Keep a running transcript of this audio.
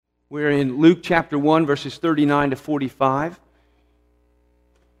We're in Luke chapter 1, verses 39 to 45.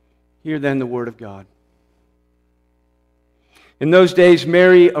 Hear then the word of God. In those days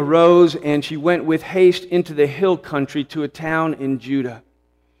Mary arose, and she went with haste into the hill country to a town in Judah.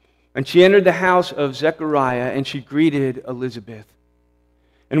 And she entered the house of Zechariah, and she greeted Elizabeth.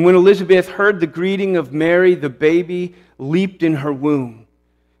 And when Elizabeth heard the greeting of Mary, the baby leaped in her womb.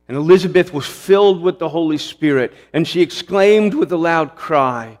 And Elizabeth was filled with the Holy Spirit, and she exclaimed with a loud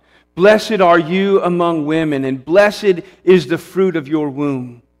cry, "Blessed are you among women, and blessed is the fruit of your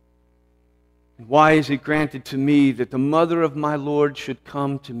womb. And why is it granted to me that the mother of my Lord should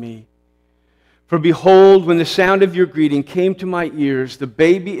come to me? For behold, when the sound of your greeting came to my ears, the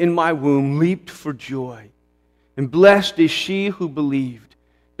baby in my womb leaped for joy. And blessed is she who believed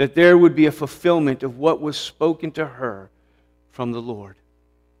that there would be a fulfillment of what was spoken to her from the Lord."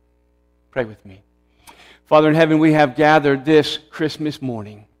 Pray with me. Father in heaven, we have gathered this Christmas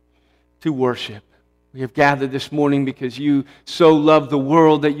morning to worship. We have gathered this morning because you so loved the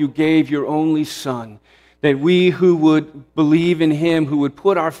world that you gave your only Son, that we who would believe in Him, who would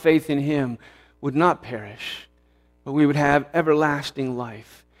put our faith in Him, would not perish, but we would have everlasting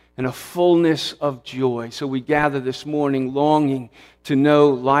life and a fullness of joy. So we gather this morning longing to know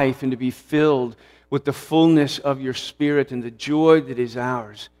life and to be filled with the fullness of your Spirit and the joy that is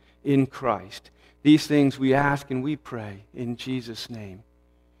ours in Christ. These things we ask and we pray in Jesus' name.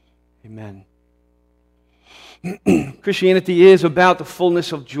 Amen. Christianity is about the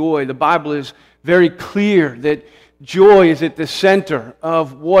fullness of joy. The Bible is very clear that joy is at the center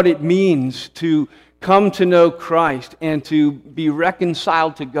of what it means to come to know Christ and to be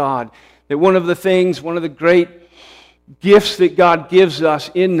reconciled to God. That one of the great gifts that God gives us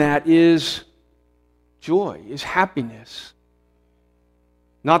in that is joy, is happiness.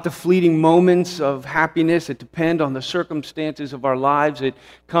 Not the fleeting moments of happiness that depend on the circumstances of our lives that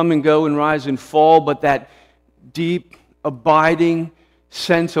come and go and rise and fall, but that deep, abiding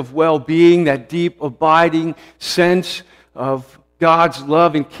sense of well-being, that deep, abiding sense of God's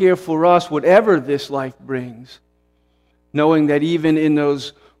love and care for us, whatever this life brings. Knowing that even in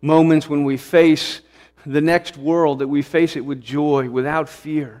those moments when we face the next world, that we face it with joy, without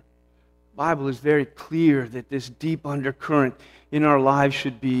fear. The Bible is very clear that this deep undercurrent in our lives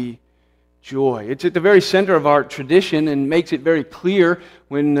should be joy. It's at the very center of our tradition and makes it very clear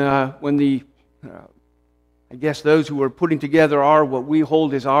when those who are putting together what we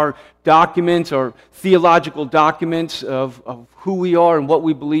hold as our documents or theological documents of who we are and what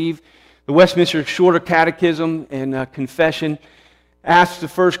we believe. The Westminster Shorter Catechism and Confession asks the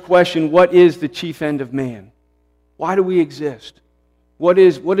first question, what is the chief end of man? Why do we exist? What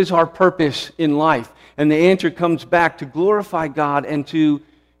is our purpose in life? And the answer comes back to glorify God and to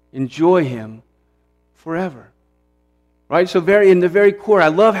enjoy Him forever. Right? So in the very core, I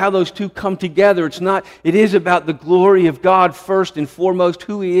love how those two come together. It is about the glory of God first and foremost,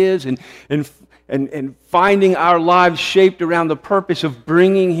 who He is, and finding our lives shaped around the purpose of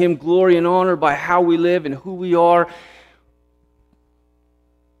bringing Him glory and honor by how we live and who we are.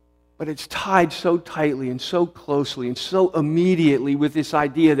 But it's tied so tightly and so closely and so immediately with this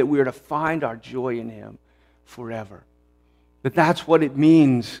idea that we are to find our joy in Him forever. That's what it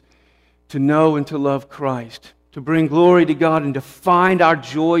means to know and to love Christ, to bring glory to God and to find our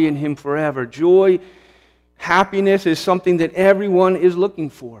joy in Him forever. Joy, happiness is something that everyone is looking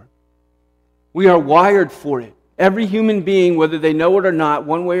for. We are wired for it. Every human being, whether they know it or not,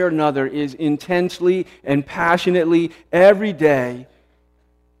 one way or another, is intensely and passionately every day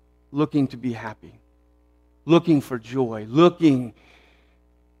looking to be happy, looking for joy,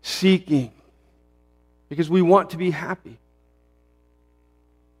 seeking, because we want to be happy.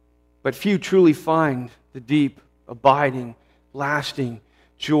 But few truly find the deep, abiding, lasting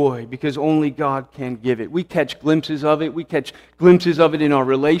joy because only God can give it. We catch glimpses of it. We catch glimpses of it in our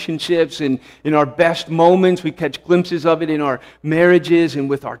relationships and in our best moments. We catch glimpses of it in our marriages and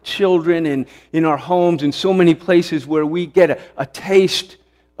with our children and in our homes and so many places where we get a taste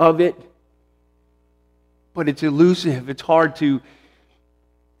of it, but it's elusive. It's hard to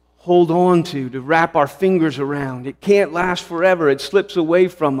hold on to wrap our fingers around. It can't last forever. It slips away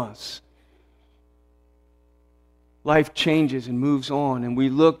from us. Life changes and moves on, and we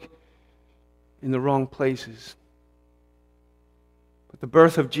look in the wrong places. But the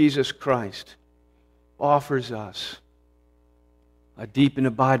birth of Jesus Christ offers us a deep and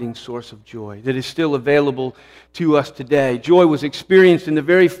abiding source of joy that is still available to us today. Joy was experienced in the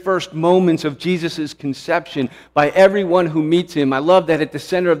very first moments of Jesus' conception by everyone who meets Him. I love that at the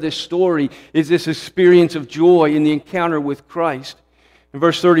center of this story is this experience of joy in the encounter with Christ. In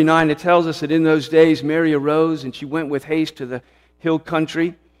verse 39, it tells us that in those days Mary arose and she went with haste to the hill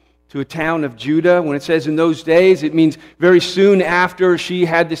country to a town of Judah. When it says in those days, it means very soon after she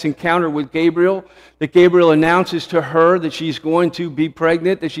had this encounter with Gabriel, that Gabriel announces to her that she's going to be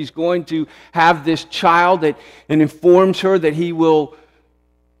pregnant, that she's going to have this child, and informs her that he will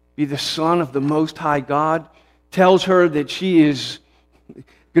be the Son of the Most High God, tells her that she is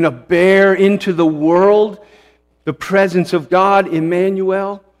going to bear into the world the presence of God,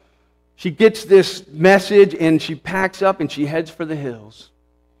 Emmanuel. She gets this message and she packs up and she heads for the hills.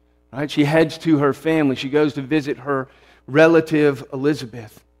 Right? She heads to her family. She goes to visit her relative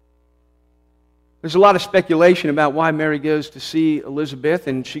Elizabeth. There's a lot of speculation about why Mary goes to see Elizabeth,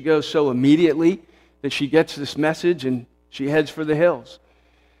 and she goes so immediately that she gets this message and she heads for the hills.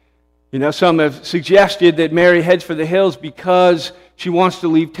 You know, some have suggested that Mary heads for the hills because she wants to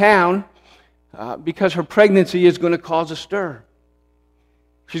leave town because her pregnancy is going to cause a stir.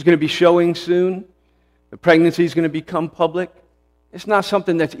 She's going to be showing soon. The pregnancy is going to become public. It's not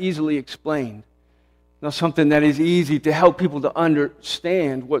something that's easily explained. Not something that is easy to help people to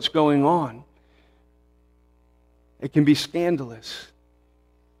understand what's going on. It can be scandalous.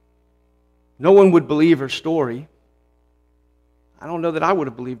 No one would believe her story. I don't know that I would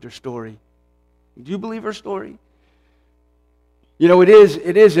have believed her story. Do you believe her story? You know, it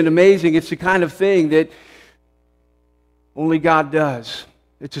is an amazing, it's the kind of thing that only God does.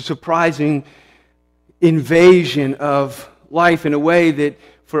 It's a surprising invasion of life in a way that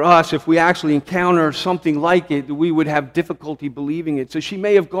for us, if we actually encounter something like it, we would have difficulty believing it. So she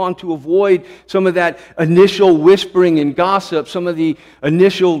may have gone to avoid some of that initial whispering and gossip, some of the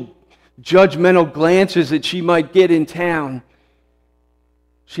initial judgmental glances that she might get in town.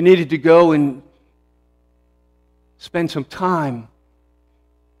 She needed to go and spend some time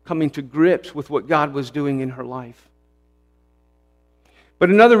coming to grips with what God was doing in her life. But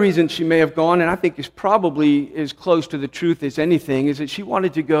another reason she may have gone, and I think is probably as close to the truth as anything, is that she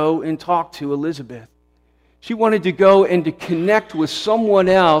wanted to go and talk to Elizabeth. She wanted to go and to connect with someone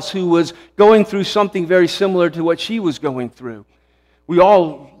else who was going through something very similar to what she was going through. We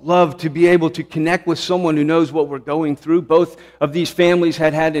all love to be able to connect with someone who knows what we're going through. Both of these families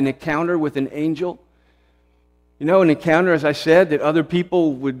had an encounter with an angel. You know, an encounter, as I said, that other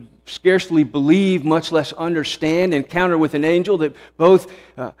people would scarcely believe, much less understand. Encounter with an angel that both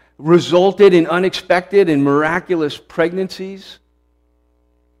resulted in unexpected and miraculous pregnancies.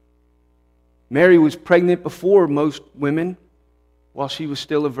 Mary was pregnant before most women while she was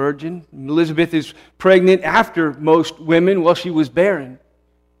still a virgin. Elizabeth is pregnant after most women while she was barren.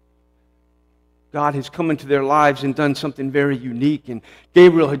 God has come into their lives and done something very unique. And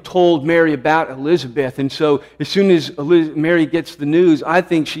Gabriel had told Mary about Elizabeth. And so as soon as Mary gets the news, I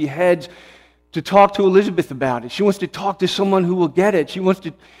think she heads to talk to Elizabeth about it. She wants to talk to someone who will get it. She wants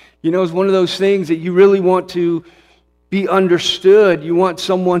to, you know, it's one of those things that you really want to be understood. You want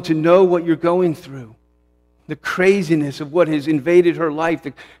someone to know what you're going through. The craziness of what has invaded her life.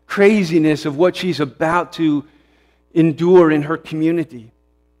 The craziness of what she's about to endure in her community.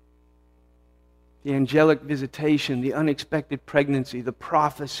 The angelic visitation, the unexpected pregnancy, the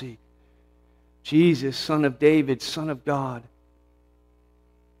prophecy. Jesus, Son of David, Son of God.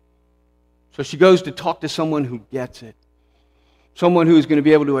 So she goes to talk to someone who gets it. Someone who is going to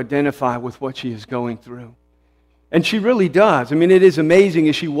be able to identify with what she is going through. And she really does. I mean, it is amazing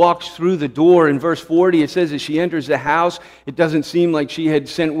as she walks through the door. In verse 40, it says as she enters the house, it doesn't seem like she had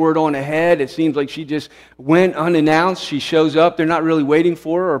sent word on ahead. It seems like she just went unannounced. She shows up. They're not really waiting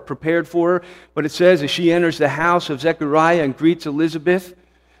for her or prepared for her. But it says as she enters the house of Zechariah and greets Elizabeth,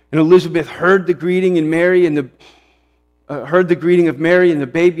 and Elizabeth heard the greeting in Mary and heard the greeting of Mary, and the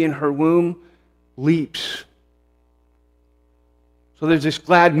baby in her womb leaps. So there's this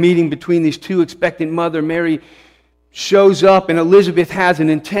glad meeting between these two expectant mother. Mary shows up, and Elizabeth has an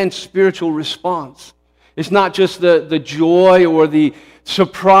intense spiritual response. It's not just the joy or the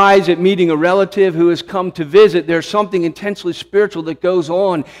surprise at meeting a relative who has come to visit. There's something intensely spiritual that goes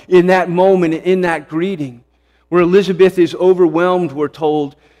on in that moment, in that greeting, where Elizabeth is overwhelmed, we're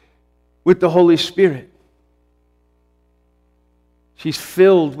told, with the Holy Spirit. She's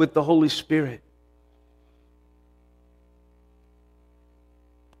filled with the Holy Spirit.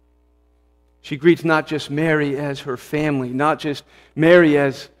 She greets not just Mary as her family, not just Mary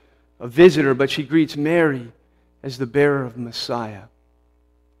as a visitor, but she greets Mary as the bearer of Messiah.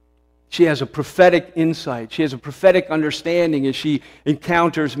 She has a prophetic insight. She has a prophetic understanding as she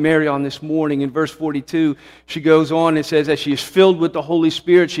encounters Mary on this morning. In verse 42, she goes on and says, as she is filled with the Holy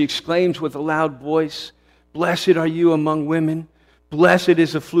Spirit, she exclaims with a loud voice, "Blessed are you among women. Blessed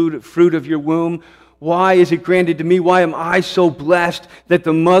is the fruit of your womb. Why is it granted to me? Why am I so blessed that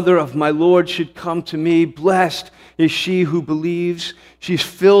the mother of my Lord should come to me? Blessed is she who believes. She's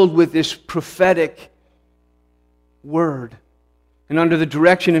filled with this prophetic word. And under the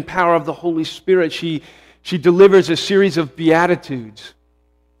direction and power of the Holy Spirit, she delivers a series of beatitudes,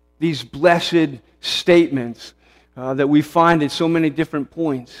 these blessed statements that we find at so many different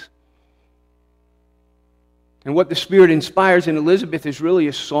points. And what the Spirit inspires in Elizabeth is really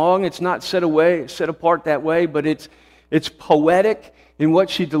a song. It's not set apart that way, but it's poetic in what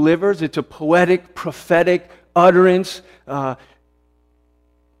she delivers. It's a poetic, prophetic utterance,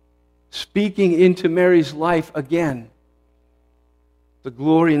 speaking into Mary's life again, the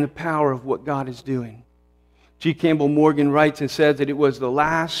glory and the power of what God is doing. G. Campbell Morgan writes and says that it was the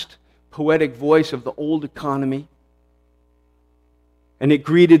last poetic voice of the old economy, and it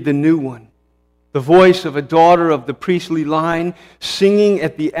greeted the new one. The voice of a daughter of the priestly line, singing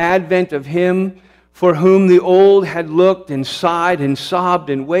at the advent of Him for whom the old had looked and sighed and sobbed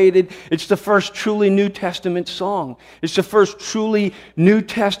and waited. It's the first truly New Testament song. It's the first truly New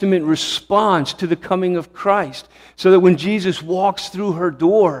Testament response to the coming of Christ. So that when Jesus walks through her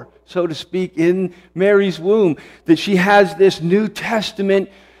door, so to speak, in Mary's womb, that she has this New Testament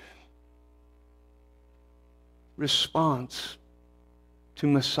response to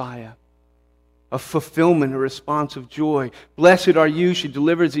Messiah. A fulfillment, a response of joy. Blessed are you, she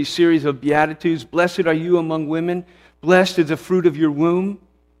delivers these series of beatitudes. Blessed are you among women. Blessed is the fruit of your womb.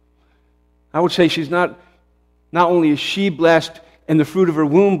 I would say she's not only is she blessed and the fruit of her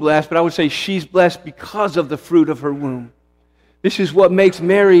womb blessed, but I would say she's blessed because of the fruit of her womb. This is what makes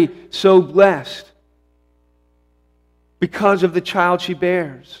Mary so blessed. Because of the child she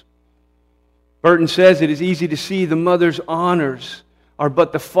bears. Burton says it is easy to see the mother's honors are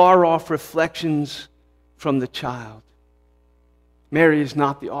but the far-off reflections from the child. Mary is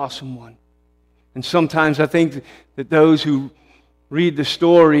not the awesome one. And sometimes I think that those who read the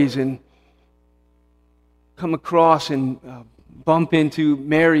stories and come across and bump into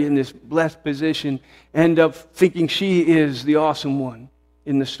Mary in this blessed position end up thinking she is the awesome one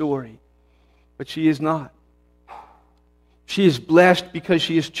in the story. But she is not. She is blessed because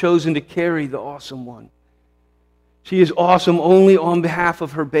she has chosen to carry the awesome one. She is awesome only on behalf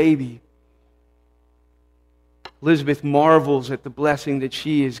of her baby. Elizabeth marvels at the blessing that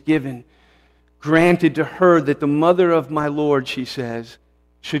she is given, granted to her that the mother of my Lord, she says,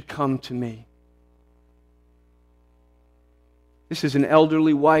 should come to me. This is an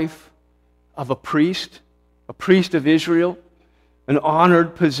elderly wife of a priest of Israel, an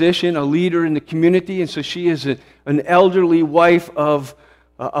honored position, a leader in the community, and so she is an elderly wife of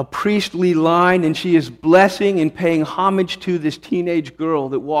a priestly line, and she is blessing and paying homage to this teenage girl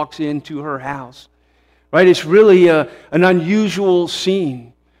that walks into her house. Right? It's really an unusual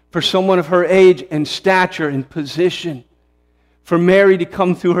scene for someone of her age and stature and position. For Mary to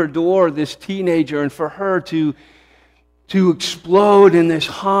come through her door, this teenager, and for her to explode in this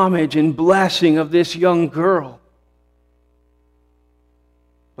homage and blessing of this young girl.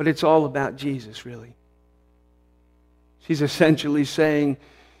 But it's all about Jesus, really. She's essentially saying,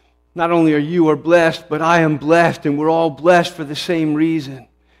 not only are you blessed, but I am blessed, and we're all blessed for the same reason,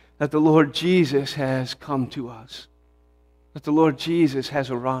 that the Lord Jesus has come to us, that the Lord Jesus has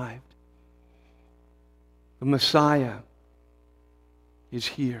arrived. The Messiah is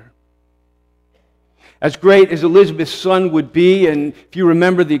here. As great as Elizabeth's son would be, and if you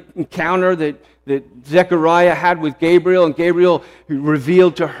remember the encounter that Zechariah had with Gabriel, and Gabriel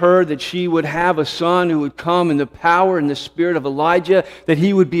revealed to her that she would have a son who would come in the power and the spirit of Elijah, that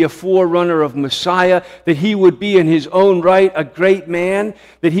he would be a forerunner of Messiah, that he would be in his own right a great man,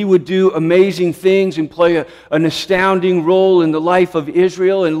 that he would do amazing things and play an astounding role in the life of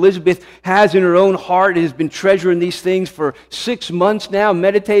Israel. And Elizabeth has in her own heart and has been treasuring these things for 6 months now,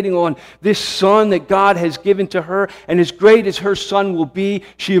 meditating on this son that God has given to her. And as great as her son will be,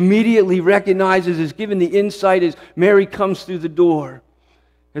 she immediately recognizes, is given the insight as Mary comes through the door.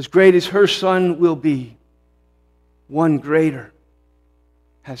 As great as her son will be, one greater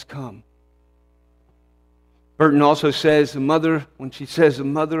has come. Burton also says, when she says the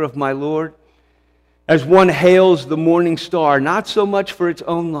mother of my Lord, as one hails the morning star, not so much for its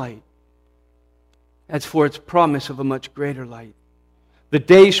own light, as for its promise of a much greater light. The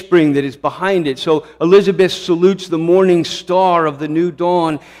day spring that is behind it. So Elizabeth salutes the morning star of the new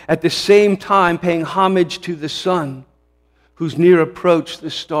dawn, at the same time paying homage to the sun, whose near approach the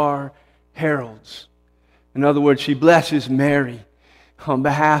star heralds. In other words, she blesses Mary on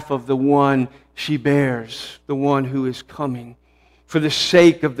behalf of the one she bears, the one who is coming, for the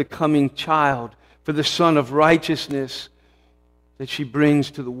sake of the coming child, for the Son of righteousness that she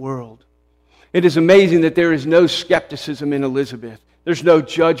brings to the world. It is amazing that there is no skepticism in Elizabeth. There's no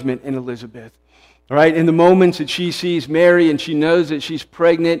judgment in Elizabeth. All right, in the moments that she sees Mary and she knows that she's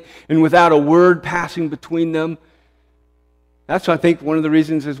pregnant, and without a word passing between them, that's, I think, one of the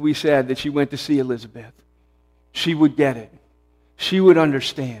reasons, as we said, that she went to see Elizabeth. She would get it. She would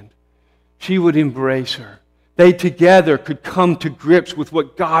understand. She would embrace her. They together could come to grips with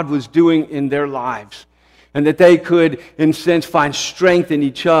what God was doing in their lives, and that they could, in a sense, find strength in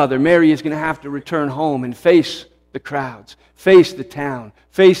each other. Mary is going to have to return home and face the crowds, face the town,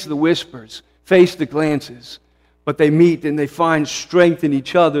 face the whispers, face the glances. But they meet and they find strength in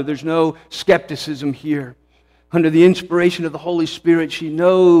each other. There's no skepticism here. Under the inspiration of the Holy Spirit, she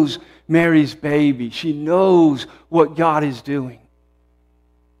knows Mary's baby. She knows what God is doing.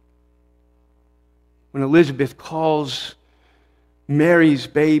 When Elizabeth calls Mary's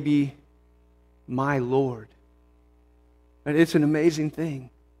baby my Lord, and it's an amazing thing.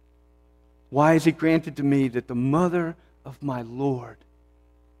 Why is it granted to me that the mother of my Lord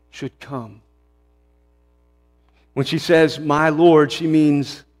should come? When she says my Lord, she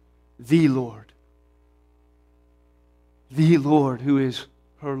means the Lord. The Lord who is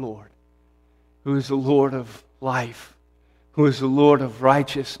her Lord, who is the Lord of life, who is the Lord of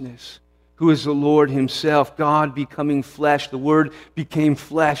righteousness, who is the Lord himself, God becoming flesh. The Word became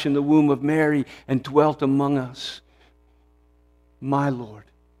flesh in the womb of Mary and dwelt among us. My Lord.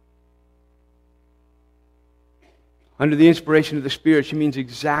 Under the inspiration of the Spirit, she means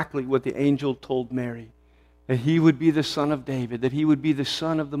exactly what the angel told Mary, that he would be the Son of David, that he would be the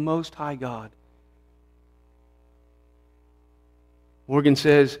Son of the Most High God. Morgan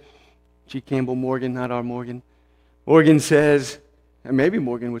says, G. Campbell Morgan, not our Morgan. Morgan says, and maybe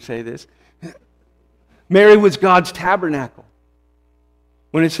Morgan would say this, Mary was God's tabernacle.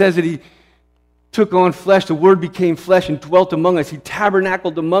 When it says that he took on flesh, the Word became flesh and dwelt among us. He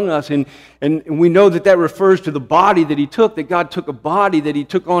tabernacled among us. And we know that that refers to the body that he took, that God took a body, that he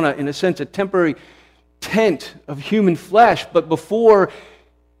took on, in a sense, a temporary tent of human flesh. But before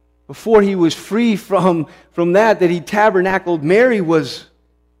he was free from that he tabernacled, Mary was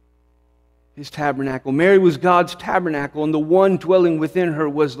his tabernacle. Mary was God's tabernacle, and the one dwelling within her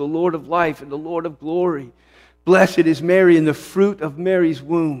was the Lord of life and the Lord of glory. Blessed is Mary in the fruit of Mary's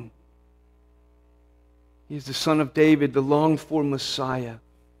womb. He is the Son of David, the longed-for Messiah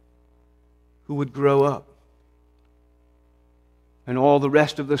who would grow up. And all the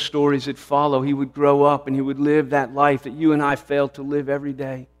rest of the stories that follow, he would grow up and he would live that life that you and I fail to live every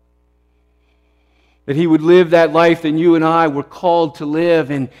day. That he would live that life that you and I were called to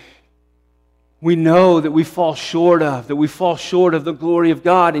live, and we know that we fall short of the glory of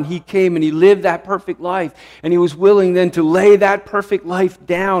God. And he came and he lived that perfect life, and he was willing then to lay that perfect life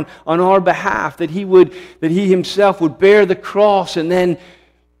down on our behalf, that he himself would bear the cross and then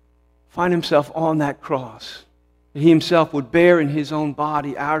find himself on that cross. That he himself would bear in his own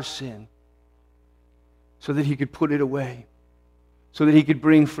body our sin, so that he could put it away, so that he could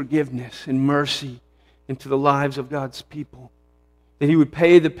bring forgiveness and mercy into the lives of God's people. That he would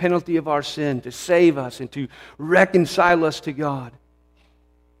pay the penalty of our sin to save us and to reconcile us to God.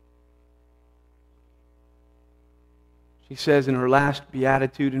 She says in her last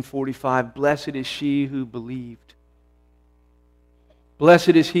beatitude in 45, blessed is she who believed. Blessed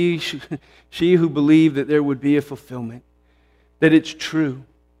is she who believed that there would be a fulfillment, that it's true,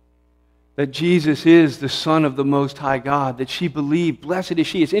 that Jesus is the Son of the Most High God, that she believed. Blessed is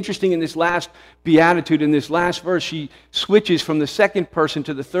she. It's interesting, in this last beatitude, in this last verse, she switches from the second person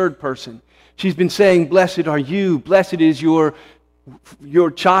to the third person. She's been saying, blessed are you, blessed is your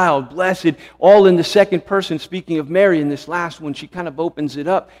child, blessed, all in the second person, speaking of Mary. In this last one, she kind of opens it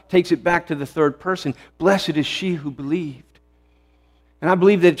up, takes it back to the third person. Blessed is she who believed. And I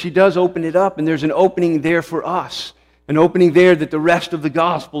believe that she does open it up, and there's an opening there for us. An opening there that the rest of the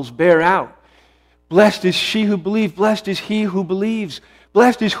Gospels bear out. Blessed is she who believes. Blessed is he who believes.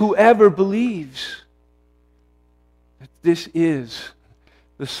 Blessed is whoever believes that this is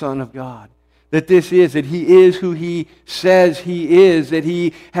the Son of God. That he is who he says he is. That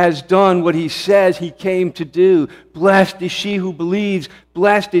he has done what he says he came to do. Blessed is she who believes.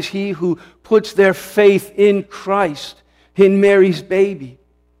 Blessed is he who puts their faith in Christ, in Mary's baby.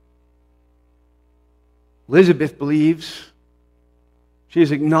 Elizabeth believes. She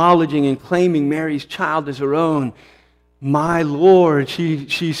is acknowledging and claiming Mary's child as her own. My Lord,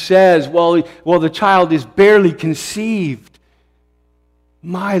 she says, while the child is barely conceived,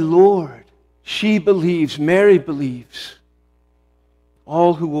 my Lord. She believes, Mary believes.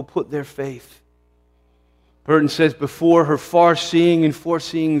 All who will put their faith. Burton says, before her far-seeing and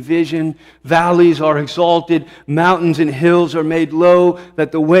foreseeing vision, valleys are exalted, mountains and hills are made low,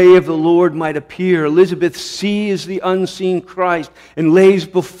 that the way of the Lord might appear. Elizabeth sees the unseen Christ and lays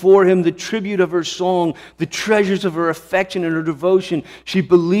before him the tribute of her song, the treasures of her affection and her devotion. She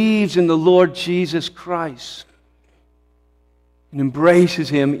believes in the Lord Jesus Christ and embraces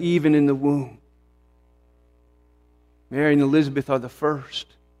him even in the womb. Mary and Elizabeth are the first.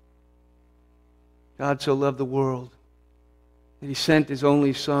 God so loved the world that he sent his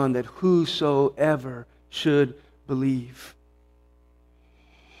only Son, that whosoever should believe.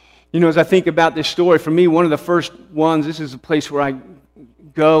 You know, as I think about this story, for me, one of the first ones, this is a place where I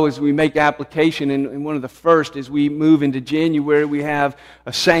go as we make application, and one of the first as we move into January, we have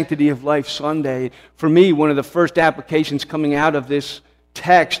a Sanctity of Life Sunday. For me, one of the first applications coming out of this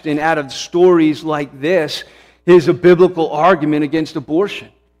text and out of stories like this is a biblical argument against abortion.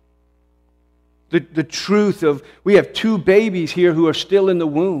 The truth of, we have two babies here who are still in the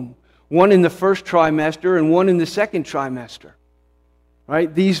womb, one in the first trimester and one in the second trimester.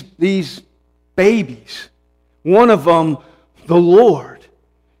 Right? These babies, one of them the Lord,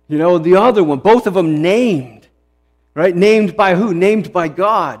 you know, the other one, both of them named. Right? Named by who? Named by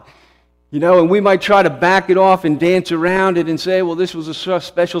God. You know, and we might try to back it off and dance around it and say, well, this was a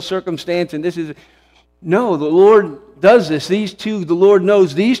special circumstance and this is... No, the Lord does this. These two, the Lord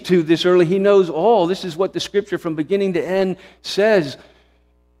knows these two this early. He knows all. This is what the Scripture from beginning to end says.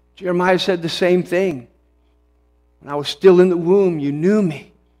 Jeremiah said the same thing. When I was still in the womb, you knew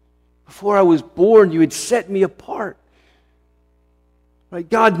me. Before I was born, you had set me apart. Right?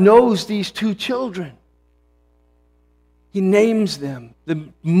 God knows these two children. He names them. The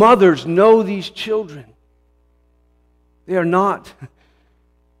mothers know these children. They are not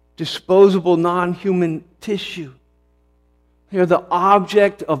disposable, non-human tissue. They are the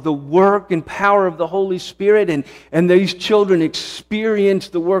object of the work and power of the Holy Spirit, and these children experience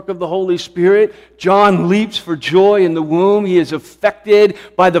the work of the Holy Spirit. John leaps for joy in the womb. He is affected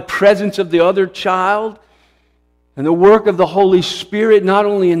by the presence of the other child and the work of the Holy Spirit, not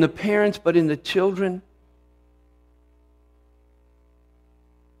only in the parents, but in the children.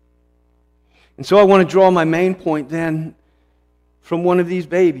 And so I want to draw my main point then from one of these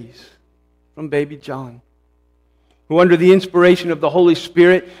babies, from baby John, who under the inspiration of the Holy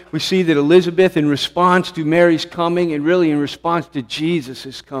Spirit, we see that Elizabeth, in response to Mary's coming, and really in response to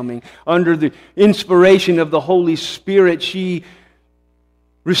Jesus' coming, under the inspiration of the Holy Spirit, she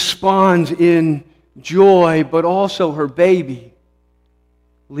responds in joy, but also her baby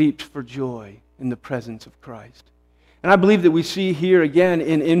leaps for joy in the presence of Christ. And I believe that we see here again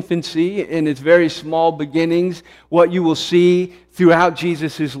in infancy, in its very small beginnings, what you will see throughout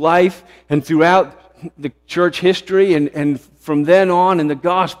Jesus' life and throughout the church history and from then on in the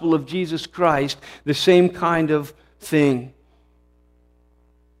gospel of Jesus Christ, the same kind of thing.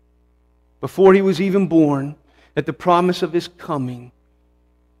 Before he was even born, at the promise of his coming,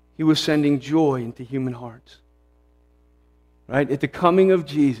 he was sending joy into human hearts. Right? At the coming of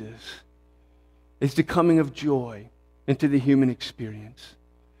Jesus, it's the coming of joy into the human experience.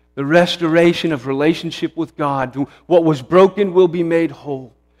 The restoration of relationship with God. What was broken will be made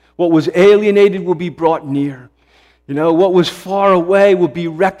whole. What was alienated will be brought near. You know, what was far away will be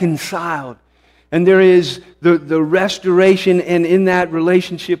reconciled. And there is the restoration, and in that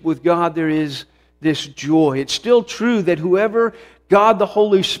relationship with God, there is this joy. It's still true that whoever God the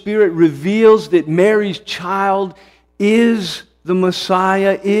Holy Spirit reveals that Mary's child is the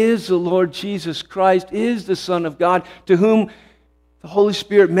Messiah, is the Lord Jesus Christ, is the Son of God, to whom the Holy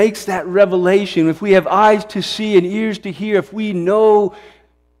Spirit makes that revelation. If we have eyes to see and ears to hear, if we know,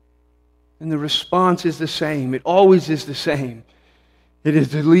 then the response is the same. It always is the same. It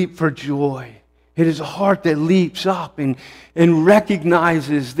is the leap for joy. It is a heart that leaps up and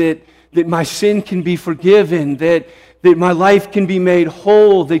recognizes that my sin can be forgiven, that my life can be made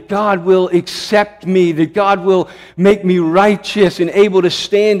whole, that God will accept me, that God will make me righteous and able to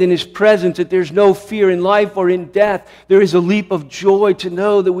stand in His presence, that there's no fear in life or in death. There is a leap of joy to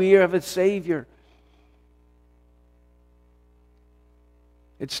know that we have a Savior.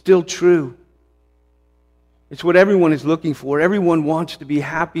 It's still true. It's what everyone is looking for. Everyone wants to be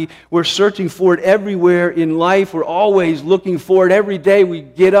happy. We're searching for it everywhere in life. We're always looking for it. Every day we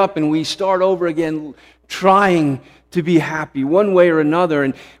get up and we start over again trying to be happy one way or another.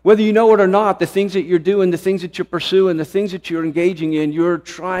 And whether you know it or not, the things that you're doing, the things that you're pursuing, the things that you're engaging in, you're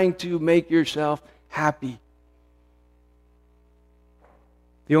trying to make yourself happy.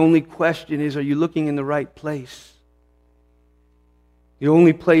 The only question is, are you looking in the right place? The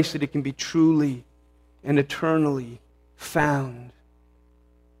only place that it can be truly and eternally found.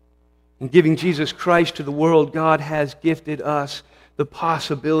 In giving Jesus Christ to the world, God has gifted us the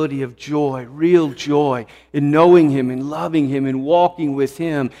possibility of joy, real joy, in knowing Him and loving Him and walking with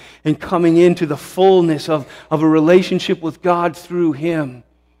Him and coming into the fullness of a relationship with God through Him.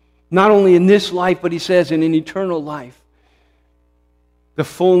 Not only in this life, but He says in an eternal life. The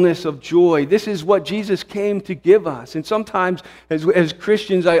fullness of joy. This is what Jesus came to give us. And sometimes as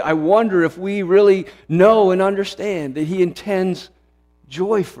Christians, I wonder if we really know and understand that He intends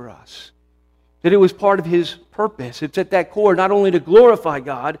joy for us. That it was part of His purpose. It's at that core, not only to glorify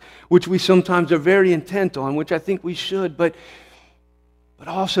God, which we sometimes are very intent on, which I think we should, but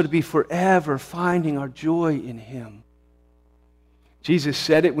also to be forever finding our joy in Him. Jesus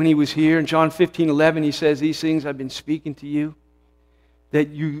said it when He was here. In John 15:11, He says, "These things I've been speaking to you,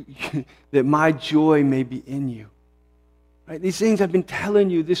 that my joy may be in you." Right? These things I've been telling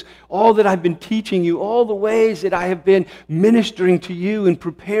you, all that I've been teaching you, all the ways that I have been ministering to you and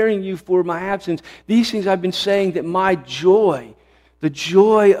preparing you for my absence, these things I've been saying that my joy, the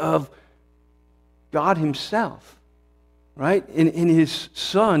joy of God Himself, right? In His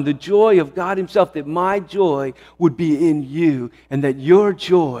Son, the joy of God Himself, that my joy would be in you and that your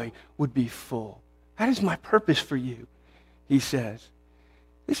joy would be full. That is my purpose for you, He says.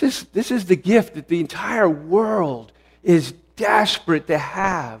 This is the gift that the entire world is desperate to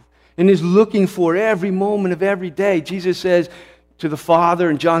have and is looking for every moment of every day. Jesus says to the Father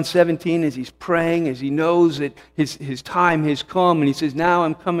in John 17 as He's praying, as He knows that His time has come, and He says, "Now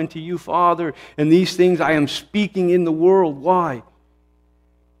I'm coming to you, Father, and these things I am speaking in the world." Why?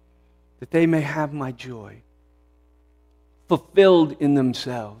 That they may have my joy fulfilled in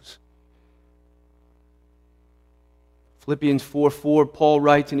themselves. Philippians 4:4, Paul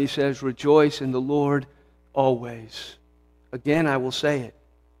writes and he says, "Rejoice in the Lord always." Again, I will say it.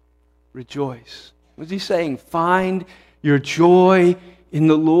 Rejoice. What is he saying? Find your joy in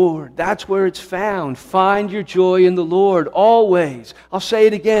the Lord. That's where it's found. Find your joy in the Lord always. I'll say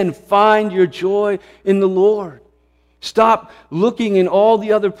it again. Find your joy in the Lord. Stop looking in all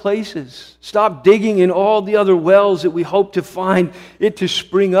the other places. Stop digging in all the other wells that we hope to find it to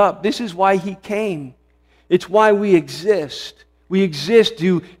spring up. This is why He came. It's why we exist. We exist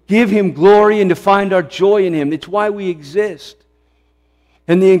to give Him glory and to find our joy in Him. It's why we exist.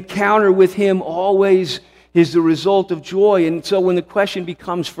 And the encounter with Him always is the result of joy. And so when the question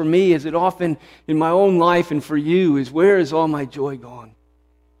becomes for me, as it often in my own life and for you, is where is all my joy gone?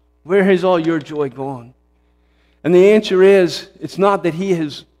 Where has all your joy gone? And the answer is, it's not that He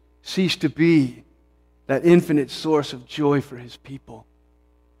has ceased to be that infinite source of joy for His people,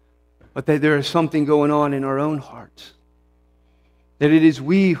 but that there is something going on in our own hearts. That it is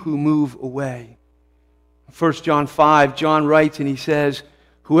we who move away. 1 John 5, John writes and he says,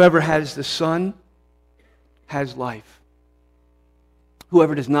 "Whoever has the Son has life.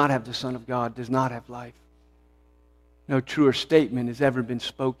 Whoever does not have the Son of God does not have life." No truer statement has ever been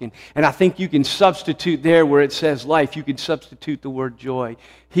spoken. And I think you can substitute there where it says life, you can substitute the word joy.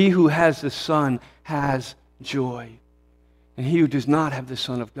 He who has the Son has joy. And he who does not have the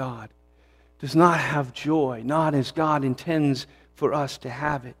Son of God does not have joy, not as God intends for us to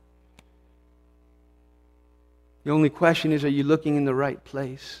have it. The only question is, are you looking in the right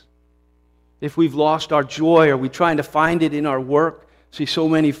place? If we've lost our joy, are we trying to find it in our work? I see so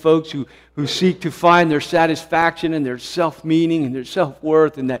many folks who seek to find their satisfaction and their self-meaning and their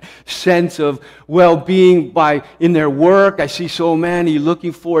self-worth and that sense of well-being in their work. I see so many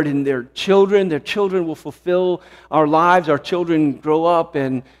looking for it in their children. Their children will fulfill our lives. Our children grow up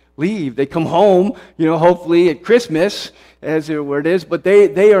and leave. They come home, hopefully at Christmas, as where it is, but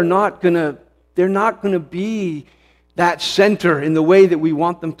they're not going to be that center in the way that we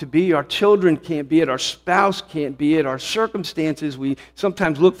want them to be. Our children can't be it. Our spouse can't be it. Our circumstances, we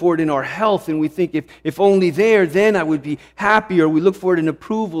sometimes look for it in our health, and we think if only there, then I would be happy, or we look for it in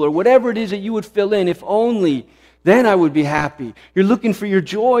approval, or whatever it is that you would fill in. If only, then I would be happy. You're looking for your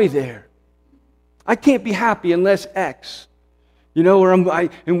joy there. I can't be happy unless X.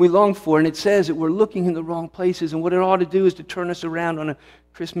 And we long for, and it says that we're looking in the wrong places, and what it ought to do is to turn us around on a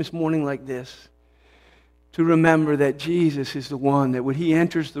Christmas morning like this, to remember that Jesus is the one that when He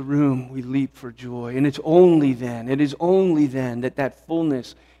enters the room, we leap for joy. And it is only then that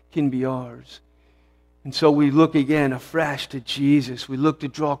fullness can be ours. And so we look again afresh to Jesus. We look to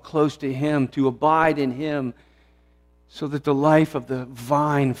draw close to Him, to abide in Him, so that the life of the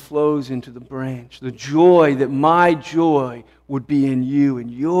vine flows into the branch. The joy, that my joy would be in you and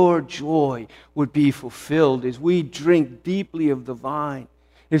your joy would be fulfilled as we drink deeply of the vine.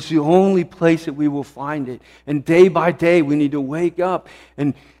 It's the only place that we will find it. And day by day we need to wake up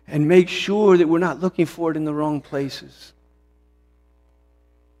and make sure that we're not looking for it in the wrong places.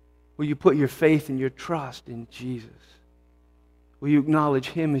 Will you put your faith and your trust in Jesus? Will you acknowledge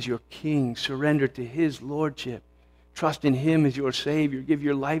Him as your King, surrender to His Lordship, trust in Him as your Savior, give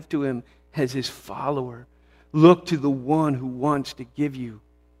your life to Him as His follower? Look to the one who wants to give you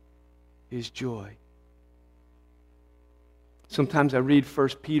His joy. Sometimes I read 1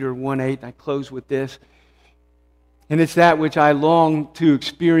 Peter 1:8, and I close with this. And it's that which I long to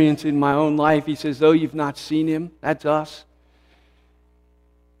experience in my own life. He says, though you've not seen Him, that's us,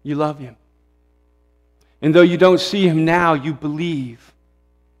 you love Him. And though you don't see Him now, you believe.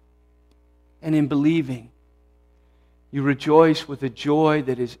 And in believing, you rejoice with a joy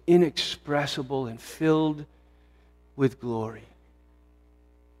that is inexpressible and filled with glory.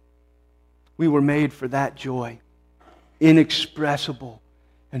 We were made for that joy, inexpressible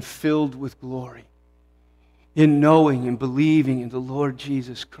and filled with glory, in knowing and believing in the Lord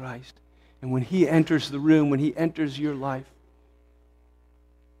Jesus Christ. And when He enters the room, when He enters your life,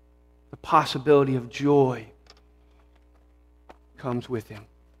 the possibility of joy comes with Him.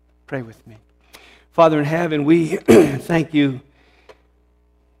 Pray with me. Father in heaven, we thank You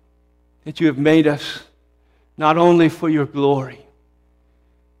that You have made us not only for Your glory,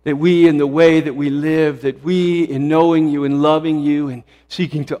 that we, in the way that we live, that we, in knowing You and loving You and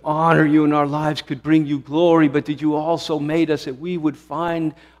seeking to honor You in our lives, could bring You glory, but that You also made us that we would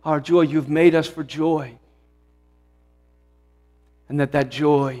find our joy. You've made us for joy. And that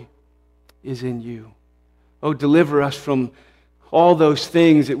joy is in You. Oh, deliver us from all those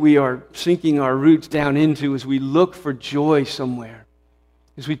things that we are sinking our roots down into as we look for joy somewhere,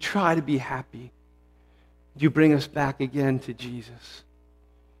 as we try to be happy. You bring us back again to Jesus,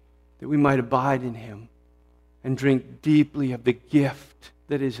 that we might abide in Him and drink deeply of the gift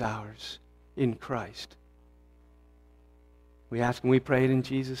that is ours in Christ. We ask and we pray it in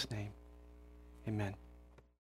Jesus' name. Amen.